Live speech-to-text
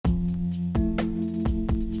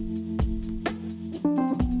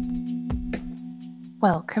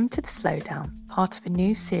Welcome to The Slowdown, part of a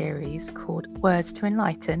new series called Words to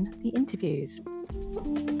Enlighten, the interviews.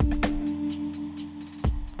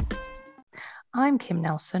 I'm Kym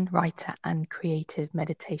Nelson, writer and creative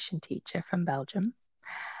meditation teacher from Belgium.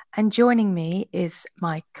 And joining me is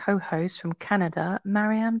my co-host from Canada,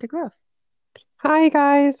 Marianne de Groot. Hi,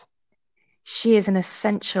 guys. She is an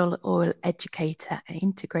essential oil educator and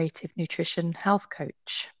integrative nutrition health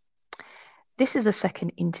coach. This is the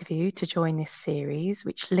second interview to join this series,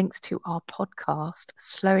 which links to our podcast,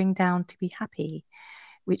 Slowing Down to Be Happy,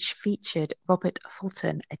 which featured Robert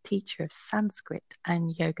Fulton, a teacher of Sanskrit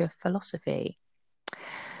and yoga philosophy.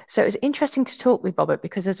 So it was interesting to talk with Robert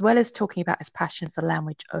because as well as talking about his passion for the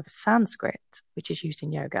language of Sanskrit, which is used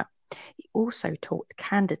in yoga, he also talked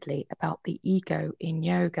candidly about the ego in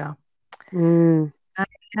yoga.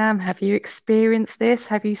 Have you experienced this?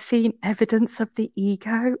 Have you seen evidence of the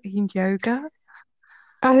ego in yoga?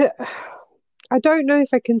 I don't know if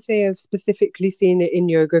I can say I've specifically seen it in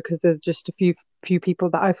yoga because there's just a few people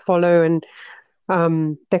that I follow and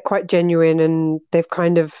they're quite genuine and they've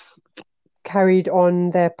kind of carried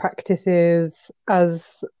on their practices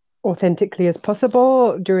as authentically as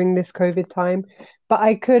possible during this COVID time. But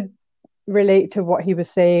I could relate to what he was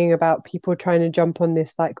saying about people trying to jump on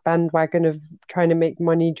this like bandwagon of trying to make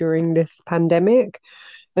money during this pandemic.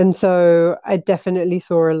 And so I definitely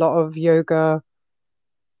saw a lot of yoga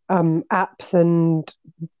apps and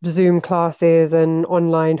Zoom classes and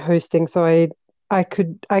online hosting. So I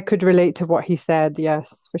could relate to what he said.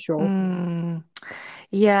 Yes, for sure.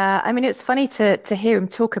 Yeah, I mean, it's funny to hear him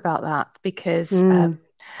talk about that because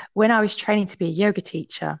when I was training to be a yoga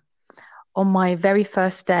teacher, on my very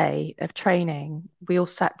first day of training, we all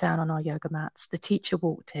sat down on our yoga mats. The teacher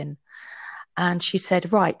walked in and she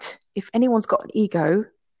said, right, if anyone's got an ego,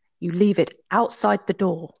 you leave it outside the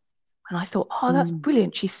door. And I thought, oh, that's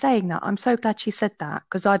brilliant. She's saying that. I'm so glad she said that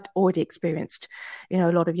because I'd already experienced, a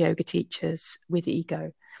lot of yoga teachers with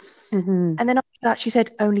ego. And then after that, she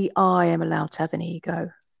said, only I am allowed to have an ego.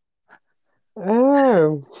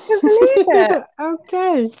 Oh, I believe it.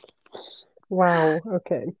 okay. Wow.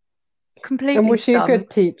 Okay. Completely And was she a good stunned.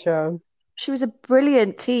 teacher? She was a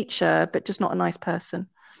brilliant teacher, but just not a nice person.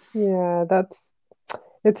 Yeah,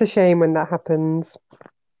 it's a shame when that happens.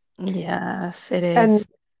 Yes, it And is.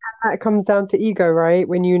 that comes down to ego, right?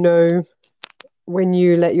 When you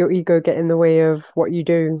let your ego get in the way of what you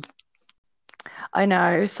do. I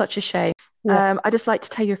know, such a shame. Yes. I'd just like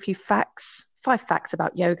to tell you a few facts, 5 facts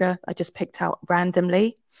about yoga I just picked out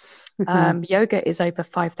randomly. Yoga is over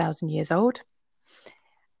 5,000 years old.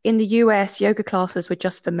 In the US, yoga classes were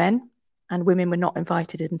just for men and women were not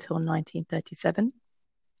invited until 1937.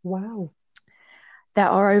 Wow. There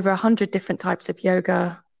are over 100 different types of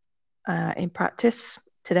yoga in practice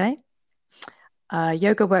today.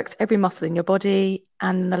 Yoga works every muscle in your body.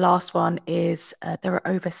 And the last one is there are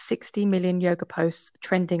over 60 million yoga posts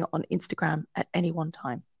trending on Instagram at any one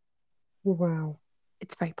time. Wow.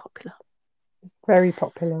 It's very popular. Very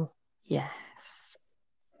popular. Yes.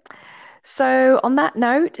 So on that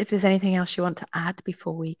note, if there's anything else you want to add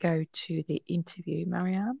before we go to the interview,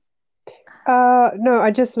 Marianne? No,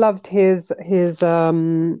 I just loved his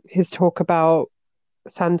talk about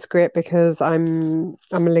Sanskrit because I'm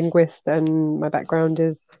a linguist and my background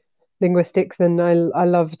is linguistics, and I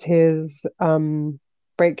loved his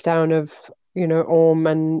breakdown of Om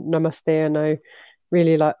and Namaste, and I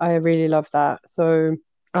really love that. So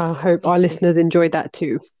I hope Me our too. listeners enjoyed that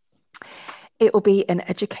too. It will be an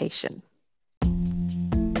education.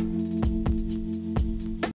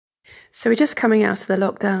 So we're just coming out of the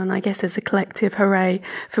lockdown, and I guess there's a collective hooray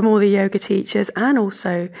from all the yoga teachers and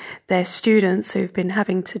also their students who've been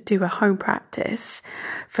having to do a home practice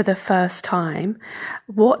for the first time.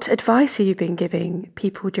 What advice have you been giving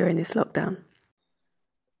people during this lockdown?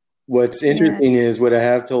 What's interesting is what I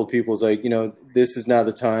have told people is like, this is not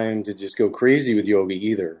the time to just go crazy with yoga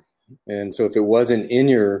either. And so if it wasn't in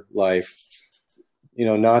your life,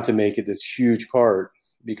 not to make it this huge part,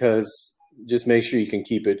 because just make sure you can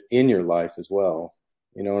keep it in your life as well.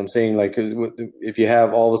 You know what I'm saying? Like, if you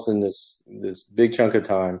have all of a sudden this big chunk of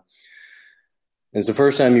time, and it's the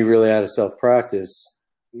first time you really had a self-practice,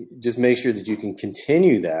 just make sure that you can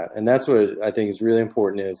continue that. And that's what I think is really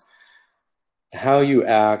important, is how you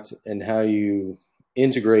act and how you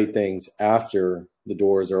integrate things after the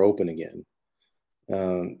doors are open again.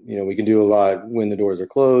 We can do a lot when the doors are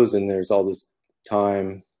closed and there's all this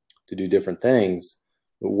time to do different things.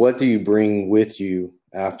 But what do you bring with you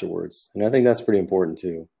afterwards? And I think that's pretty important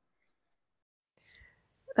too.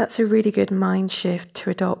 That's a really good mind shift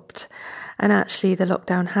to adopt. And actually, the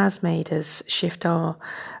lockdown has made us shift our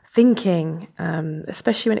thinking,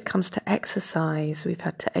 especially when it comes to exercise. We've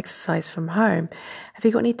had to exercise from home. Have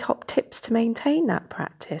you got any top tips to maintain that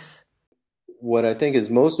practice? What I think is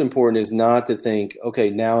most important is not to think,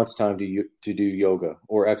 okay, now it's time to do yoga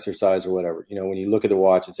or exercise or whatever. You know, when you look at the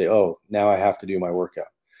watch and say, oh, now I have to do my workout.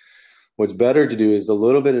 What's better to do is a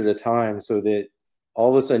little bit at a time, so that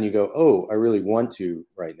all of a sudden you go, oh, I really want to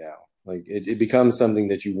right now. Like it becomes something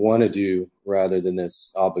that you want to do rather than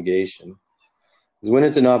this obligation. Because when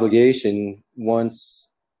it's an obligation,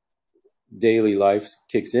 once daily life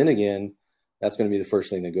kicks in again, that's going to be the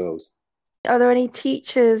first thing that goes. Are there any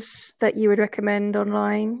teachers that you would recommend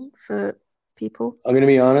online for people? I'm going to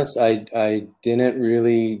be honest, I didn't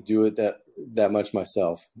really do it that much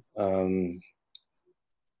myself. And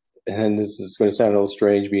this is going to sound a little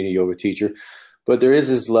strange being a yoga teacher, but there is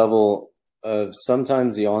this level of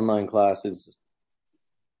sometimes the online classes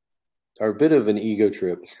are a bit of an ego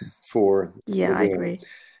trip for I agree.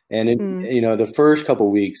 And you know, the first couple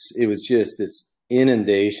of weeks, it was just this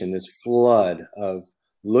inundation, this flood of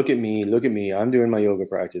look at me, I'm doing my yoga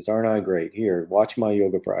practice. Aren't I great? Here, watch my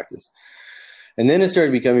yoga practice. And then it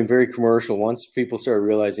started becoming very commercial. Once people started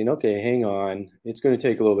realizing, okay, hang on, it's going to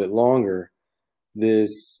take a little bit longer.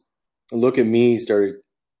 This look at me started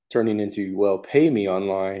turning into, well, pay me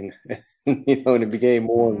online. You know, and it became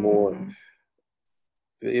more and more.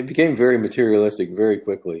 It became very materialistic very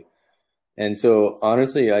quickly. And so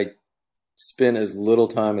honestly, I spent as little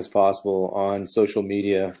time as possible on social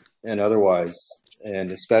media and otherwise,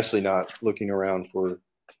 and especially not looking around for, you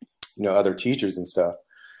know, other teachers and stuff.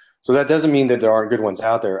 So that doesn't mean that there aren't good ones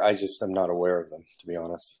out there. I just am not aware of them, to be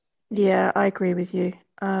honest. Yeah, I agree with you.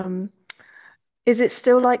 Is it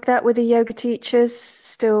still like that with the yoga teachers?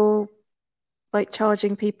 Still like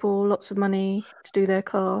charging people lots of money to do their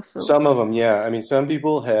class? Or? Some of them, yeah. I mean, some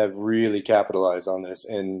people have really capitalized on this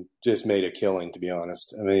and just made a killing, to be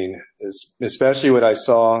honest. I mean, especially what I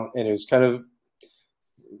saw, and it was kind of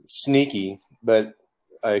sneaky, but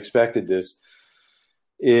I expected this,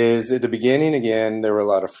 is at the beginning, again, there were a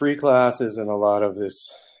lot of free classes and a lot of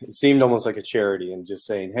this, it seemed almost like a charity and just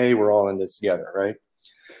saying, hey, we're all in this together, right?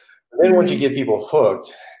 And then once you get people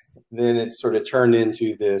hooked, then it sort of turned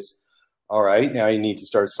into this, all right, now you need to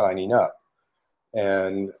start signing up.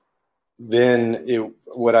 And then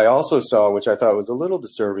what I also saw, which I thought was a little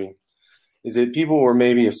disturbing, is that people were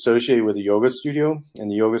maybe associated with a yoga studio, and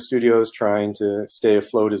the yoga studio is trying to stay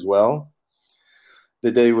afloat as well,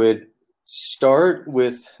 that they would start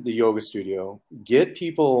with the yoga studio, get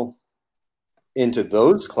people into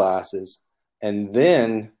those classes, and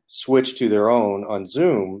then switch to their own on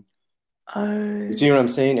Zoom. You see what I'm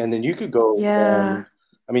saying? And then you could go,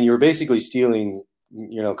 I mean, you were basically stealing,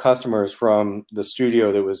 you know, customers from the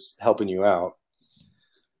studio that was helping you out.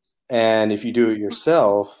 And if you do it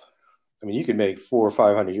yourself, I mean, you could make 400 or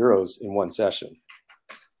 500 euros in one session.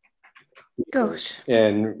 Gosh.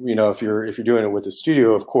 And, you know, if you're doing it with the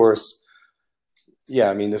studio, of course, yeah,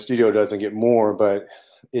 I mean, the studio doesn't get more, but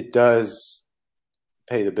it does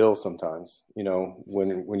pay the bill sometimes, you know,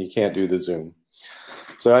 when you can't do the Zoom.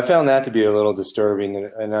 So I found that to be a little disturbing,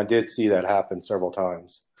 and I did see that happen several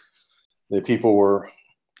times. That people were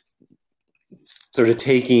sort of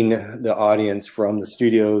taking the audience from the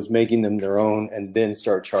studios, making them their own, and then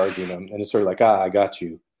start charging them. And it's sort of like, I got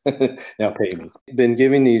you. Now pay me. I've been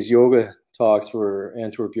giving these yoga talks for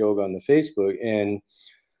Antwerp Yoga on the Facebook, and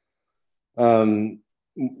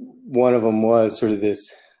one of them was sort of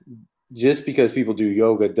this, just because people do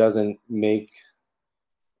yoga doesn't make,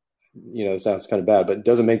 you know, it sounds kind of bad, but it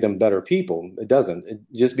doesn't make them better people. It doesn't.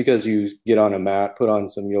 Just because you get on a mat, put on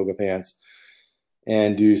some yoga pants,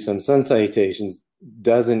 and do some sun salutations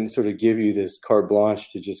doesn't sort of give you this carte blanche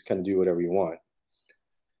to just kind of do whatever you want.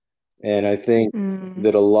 And I think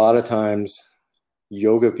that a lot of times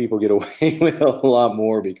yoga people get away with a lot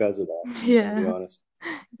more because of that, to be honest.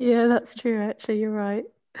 Yeah, that's true, actually. You're right.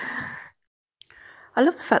 I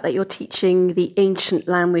love the fact that you're teaching the ancient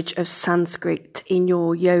language of Sanskrit in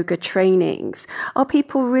your yoga trainings. Are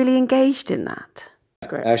people really engaged in that?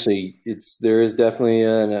 Actually, there is definitely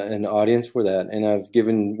an audience for that. And I've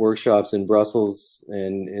given workshops in Brussels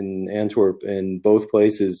and in Antwerp, and both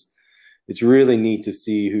places. It's really neat to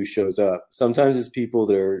see who shows up. Sometimes it's people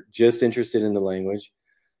that are just interested in the language,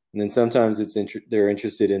 and then sometimes they're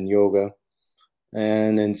interested in yoga,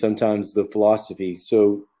 and then sometimes the philosophy.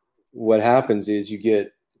 So what happens is you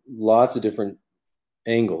get lots of different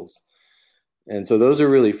angles. And so those are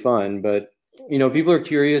really fun, but you know, people are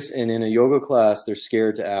curious, and in a yoga class, they're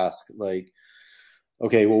scared to ask, like,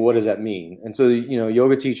 okay, well, what does that mean? And so, you know,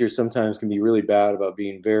 yoga teachers sometimes can be really bad about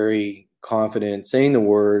being very confident, saying the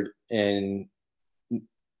word, and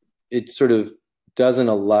it sort of doesn't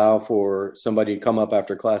allow for somebody to come up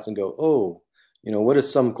after class and go, oh, what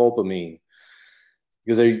does samkalpa mean?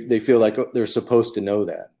 Because they feel like they're supposed to know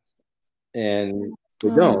that. And they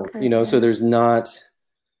don't, Okay. so there's not,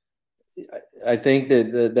 I think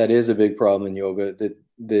that is a big problem in yoga,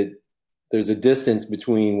 that there's a distance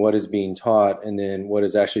between what is being taught and then what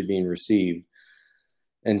is actually being received.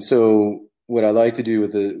 And so what I like to do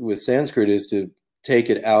with Sanskrit is to take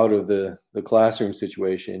it out of the classroom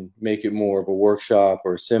situation, make it more of a workshop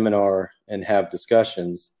or a seminar, and have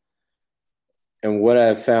discussions. And what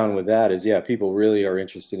I've found with that is, people really are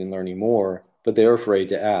interested in learning more, but they're afraid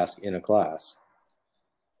to ask in a class.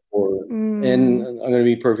 And I'm going to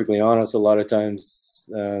be perfectly honest, a lot of times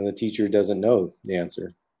the teacher doesn't know the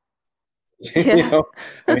answer. Yeah.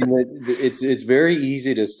 I mean, it's very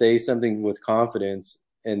easy to say something with confidence,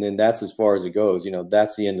 and then that's as far as it goes.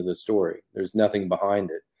 That's the end of the story. There's nothing behind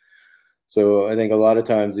it. So I think a lot of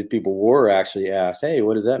times if people were actually asked, hey,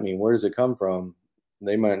 what does that mean? Where does it come from?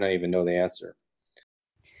 They might not even know the answer.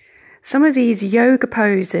 Some of these yoga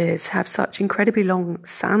poses have such incredibly long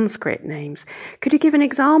Sanskrit names. Could you give an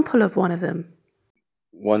example of one of them?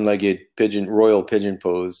 One-legged pigeon, royal pigeon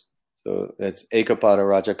pose. So that's Ekapada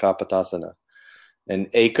Rajakapatasana.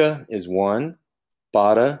 And Eka is one,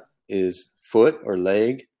 Pada is foot or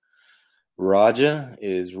leg, Raja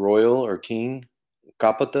is royal or king,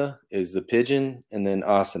 Kapata is the pigeon, and then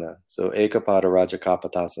asana. So Ekapada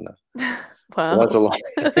Rajakapatasana. Wow. So that's a lot.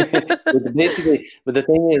 But the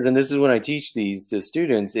thing is, and this is when I teach these to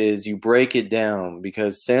students, is you break it down,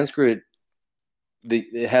 because Sanskrit,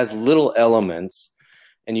 it has little elements,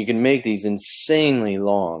 and you can make these insanely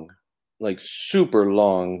long, like super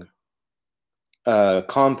long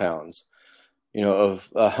compounds, of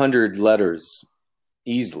 100 letters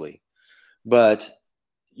easily. But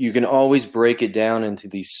you can always break it down into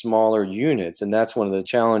these smaller units, and that's one of the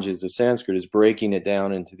challenges of Sanskrit, is breaking it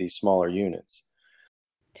down into these smaller units.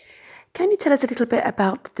 Can you tell us a little bit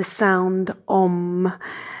about the sound Om?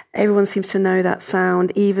 Everyone seems to know that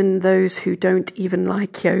sound, even those who don't even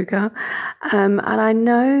like yoga. And I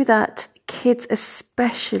know that kids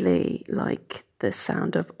especially like the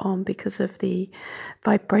sound of Om because of the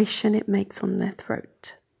vibration it makes on their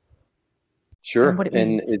throat. Sure. And what it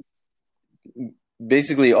means.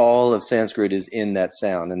 Basically all of Sanskrit is in that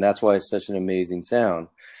sound, and that's why it's such an amazing sound.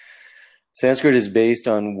 Sanskrit is based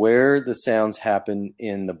on where the sounds happen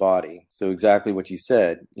in the body. So exactly what you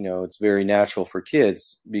said, it's very natural for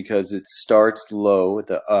kids because it starts low with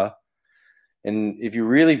the and if you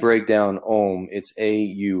really break down Om, it's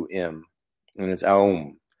A-U-M, and it's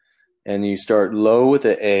Aum. And you start low with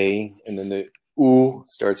the A, and then the U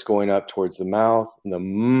starts going up towards the mouth, and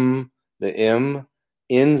the M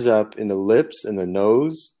ends up in the lips and the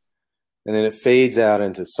nose, and then it fades out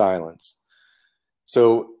into silence.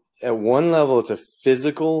 So at one level, it's a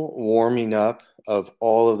physical warming up of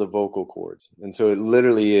all of the vocal cords. And so it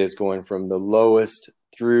literally is going from the lowest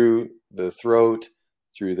through the throat,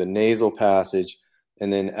 through the nasal passage,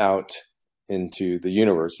 and then out into the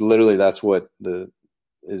universe. Literally, that's what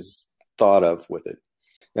is thought of with it.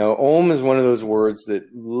 Now, Om is one of those words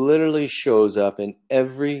that literally shows up in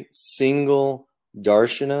every single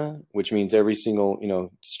darshana, which means every single,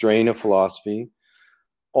 strain of philosophy,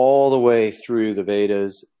 all the way through the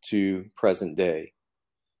Vedas to present day.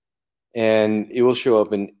 And it will show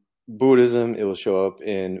up in Buddhism, it will show up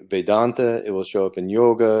in Vedanta, it will show up in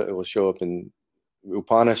yoga, it will show up in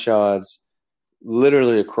Upanishads,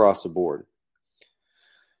 literally across the board.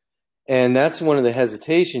 And that's one of the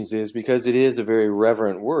hesitations, is because it is a very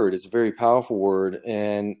reverent word. It's a very powerful word.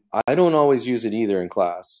 And I don't always use it either in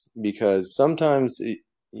class, because sometimes, it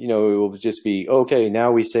will just be, okay,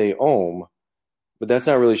 now we say Om, but that's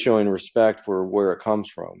not really showing respect for where it comes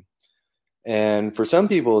from. And for some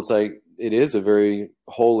people, it's like, it is a very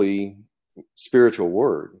holy spiritual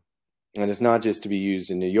word. And it's not just to be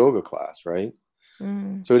used in a yoga class, right?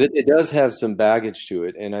 So it does have some baggage to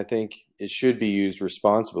it, and I think it should be used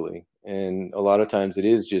responsibly. And a lot of times it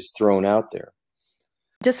is just thrown out there.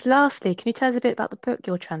 Just lastly, can you tell us a bit about the book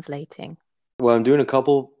you're translating? Well, I'm doing a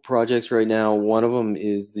couple projects right now. One of them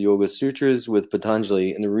is the Yoga Sutras with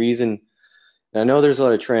Patanjali, and the reason, and I know there's a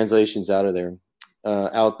lot of translations out there,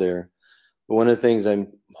 but one of the things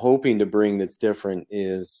I'm hoping to bring that's different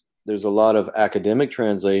is there's a lot of academic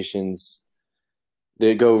translations.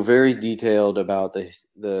 They go very detailed about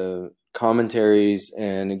the commentaries,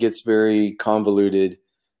 and it gets very convoluted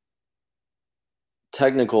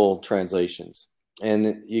technical translations.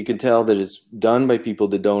 And you can tell that it's done by people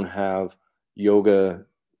that don't have yoga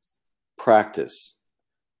practice,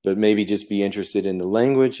 but maybe just be interested in the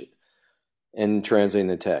language. and translating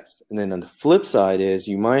the text. And then on the flip side is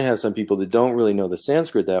you might have some people that don't really know the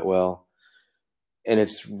Sanskrit that well, and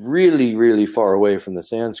it's really, really far away from the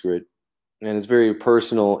Sanskrit, and it's very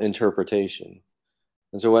personal interpretation.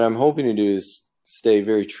 And so what I'm hoping to do is stay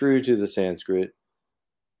very true to the Sanskrit,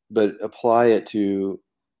 but apply it to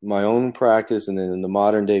my own practice and then in the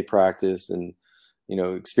modern day practice and,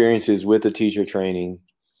 experiences with the teacher training,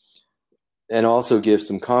 and also give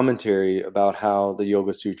some commentary about how the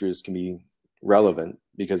Yoga Sutras can be relevant,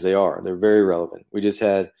 because they're very relevant. We just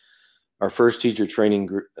had our first teacher training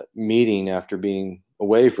meeting after being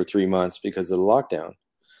away for 3 months because of the lockdown.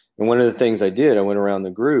 And one of the things I went around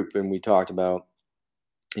the group and we talked about,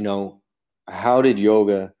 how did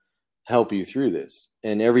yoga help you through this?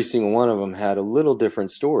 And every single one of them had a little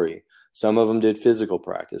different story. Some of them did physical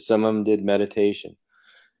practice. Some of them did meditation.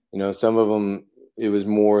 Some of them, it was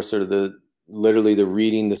more sort of literally the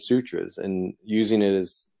reading the sutras and using it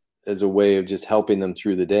as a way of just helping them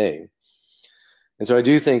through the day. And so I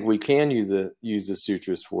do think we can use the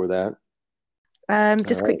sutras for that.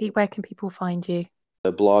 Just quickly, where can people find you?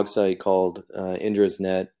 A blog site called Indra's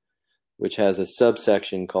Net, which has a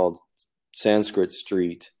subsection called Sanskrit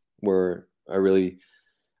Street, where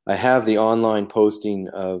I have the online posting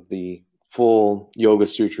of the full Yoga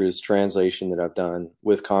Sutras translation that I've done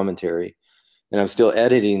with commentary. And I'm still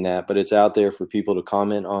editing that, but it's out there for people to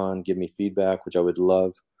comment on, give me feedback, which I would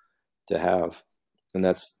love to have. And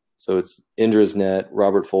so it's Indra's Net,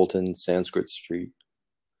 Robert Fulton, Sanskrit Street.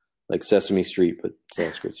 Like Sesame Street, but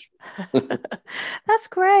Sanskrit Street. That's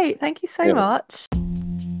great. Thank you so much.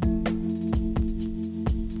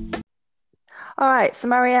 All right. So,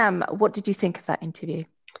 Mariam, what did you think of that interview?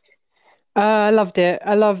 I loved it.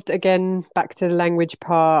 I loved, again, back to the language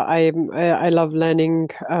part. I love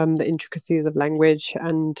learning the intricacies of language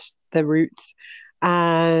and the roots.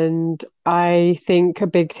 And I think a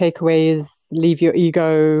big takeaway is leave your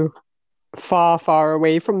ego far, far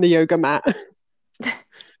away from the yoga mat.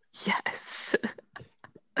 Yes.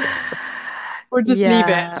 Or just leave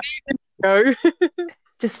it. Go.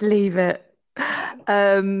 Just leave it.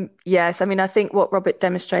 Yes, I think what Robert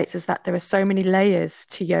demonstrates is that there are so many layers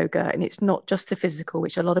to yoga, and it's not just the physical,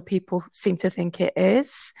 which a lot of people seem to think it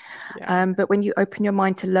is. But when you open your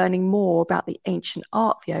mind to learning more about the ancient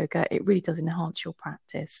art of yoga, it really does enhance your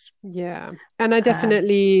practice. Yeah. And I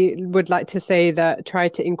definitely would like to say that try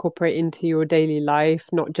to incorporate into your daily life,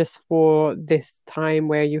 not just for this time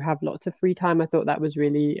where you have lots of free time. I thought that was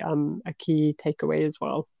really a key takeaway as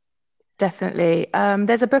well. Definitely.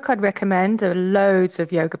 There's a book I'd recommend. There are loads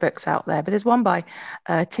of yoga books out there, but there's one by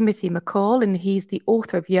Timothy McCall, and he's the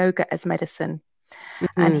author of Yoga as Medicine.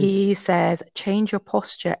 Mm-hmm. And he says, change your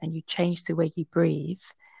posture and you change the way you breathe.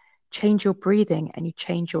 Change your breathing and you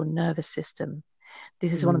change your nervous system.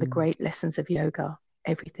 This is one of the great lessons of yoga.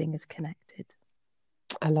 Everything is connected.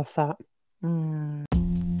 I love that.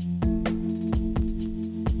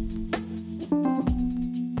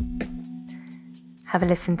 Have a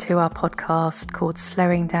listen to our podcast called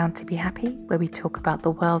Slowing Down to Be Happy, where we talk about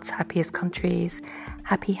the world's happiest countries,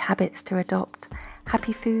 happy habits to adopt,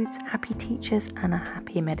 happy foods, happy teachers, and a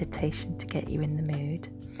happy meditation to get you in the mood.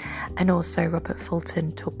 And also Robert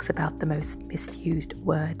Fulton talks about the most misused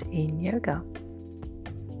word in yoga.